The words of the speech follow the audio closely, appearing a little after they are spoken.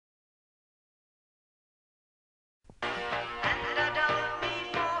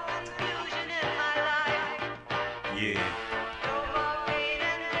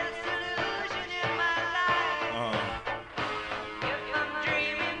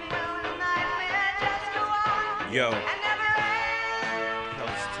Yo.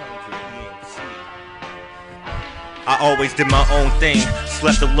 I always did my own thing,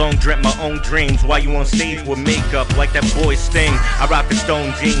 slept alone, dreamt my own dreams. While you on stage with makeup like that boy Sting. I rock the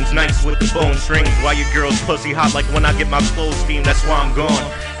stone jeans, nice with the bone strings. While your girl's pussy hot like when I get my clothes steamed, that's why I'm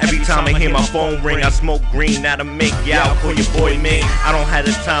gone. Every time I hear my phone ring, I smoke green, now to make y'all call your boy Ming. I don't have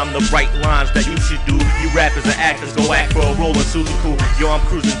the time to write lines that you should do. You rappers and actors go act for a role in Suessical. Yo, I'm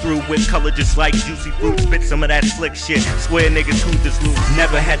cruising through with color just like juicy fruit. Spit some of that slick shit, swear niggas who just lose.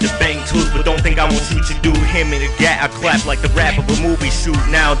 Never had to bang tools, but don't think I won't shoot you dude. Hand me the gat, I clap like the rap of a movie shoot.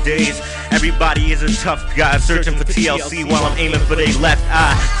 Nowadays, everybody is a tough guy, searching for TLC while I'm aiming for their left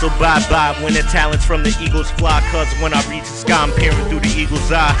eye. So bye-bye when the talents from the Eagles fly, cause when I reach the sky, I'm peering through the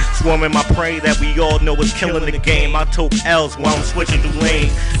eagle's eye. Swarming my prey that we all know is killing the game. I took L's while I'm switching through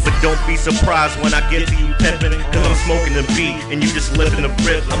lanes. But don't be surprised when I get to you pimping, cause I'm smoking the beat and you just living the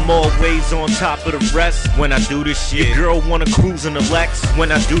rip. I'm always on top of the rest when I do this shit. Your girl wanna cruise in the Lex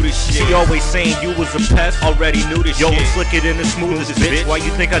when I do this shit. She always saying you was a pest, already knew this shit. Yo, I'm slicker than the smoothest bitch, why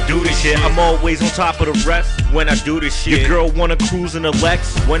you think I do this shit? I'm always on top of the rest when I do this shit. Your girl wanna cruise in the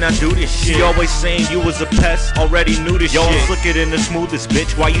Lex when I do this shit. She always saying you was a pest, already knew this shit. Yo, I'm slicker than the smoothest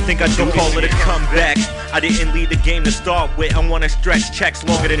bitch, why you think I do call it a comeback? I didn't lead the game to start with. I wanna stretch checks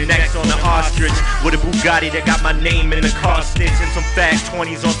longer than necks on the ostrich. With a Bugatti that got my name in the car stitch, and some fast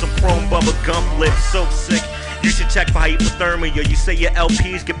 20s on some chrome bubble gum lips. So sick. You should check for hypothermia. You say your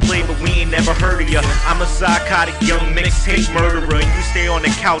LPs get played, but we ain't never heard of ya. I'm a psychotic young mixtape murderer, and you stay on the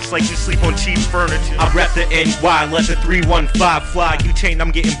couch like you sleep on cheap furniture. I rep the NY, let the 315 fly. You chain,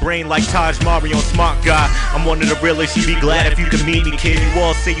 I'm getting brain like Taj Mahal on Smart Guy. I'm one of the realest, you be glad if you can meet me, kid. You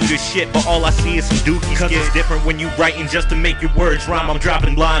all say you the shit, but all I see is some dookies. Cause it's different when you writing just to make your words rhyme. I'm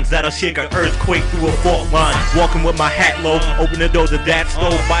dropping lines that'll shake an earthquake through a fault line. Walking with my hat low, open the doors of that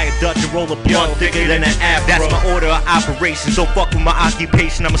stove. Buy a Dutch and roll a blunt thicker than an afro. My order of operations, don't fuck with my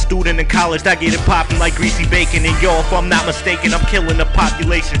occupation. I'm a student in college, I get it poppin' like greasy bacon. And yo, if I'm not mistaken, I'm killing the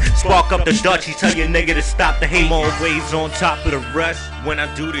population. Spark up the Dutchies, tell your nigga to stop the hate. I'm always on top of the rest when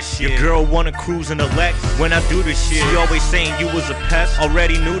I do this shit. Your girl wanna cruise in the Lex when I do this shit. She always saying you was a pest,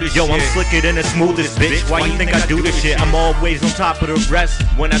 already knew this shit. Yo, I'm slicker than the smoothest bitch, why you think I do this shit? I'm always on top of the rest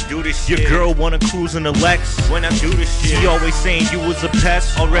when I do this shit. Your girl wanna cruise in the Lex when I do this shit. She always saying you was a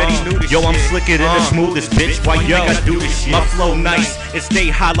pest, already knew this shit. Yo, I'm slicker than the smoothest bitch, why you think I do this shit? My flow nice, it stay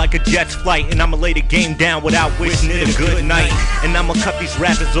high like a jet's flight, and I'ma lay the game down without wishing it a good night. And I'ma cut these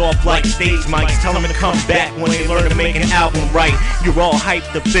rappers off like stage mics, tell them to come back when they learn to make an album right. You're all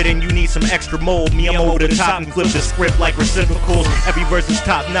hyped to fit in, you need some extra mold. Me, I'm over the top and flip the script like reciprocals. Every verse is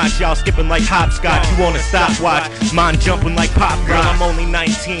top notch, y'all skipping like hopscotch. You want a stopwatch, mine jumping like pop. Girl, I'm only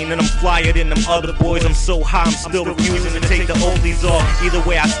 19 and I'm flyer than them other boys. I'm so high, I'm still refusing to take the oldies off. Either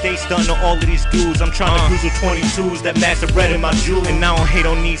way, I stay stunting on all of these dudes. I'm trying to cruise with 22s that match the red in my jewel. And I don't hate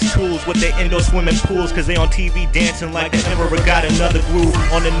on these tools with their indoor swimming pools, cause they on TV dancing like the emperor got another groove.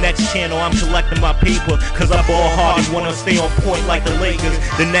 On the next channel, I'm collecting my paper, cause I ball hard and wanna stay on point like the Lakers.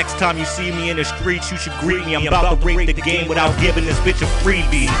 The next time you see me in the streets, you should greet me. I'm about to rape the game without giving this bitch a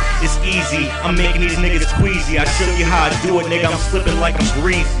freebie. It's easy, I'm making these niggas queasy. I show you how I do it, nigga, I'm slipping like I'm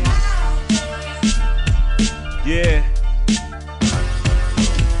greasy. Yeah.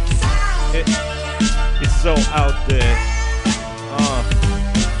 It's so out there.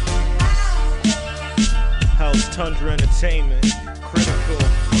 Hell's Tundra Entertainment, Critikal.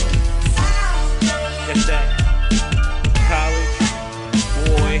 Get that college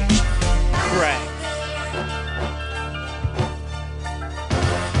boy crack.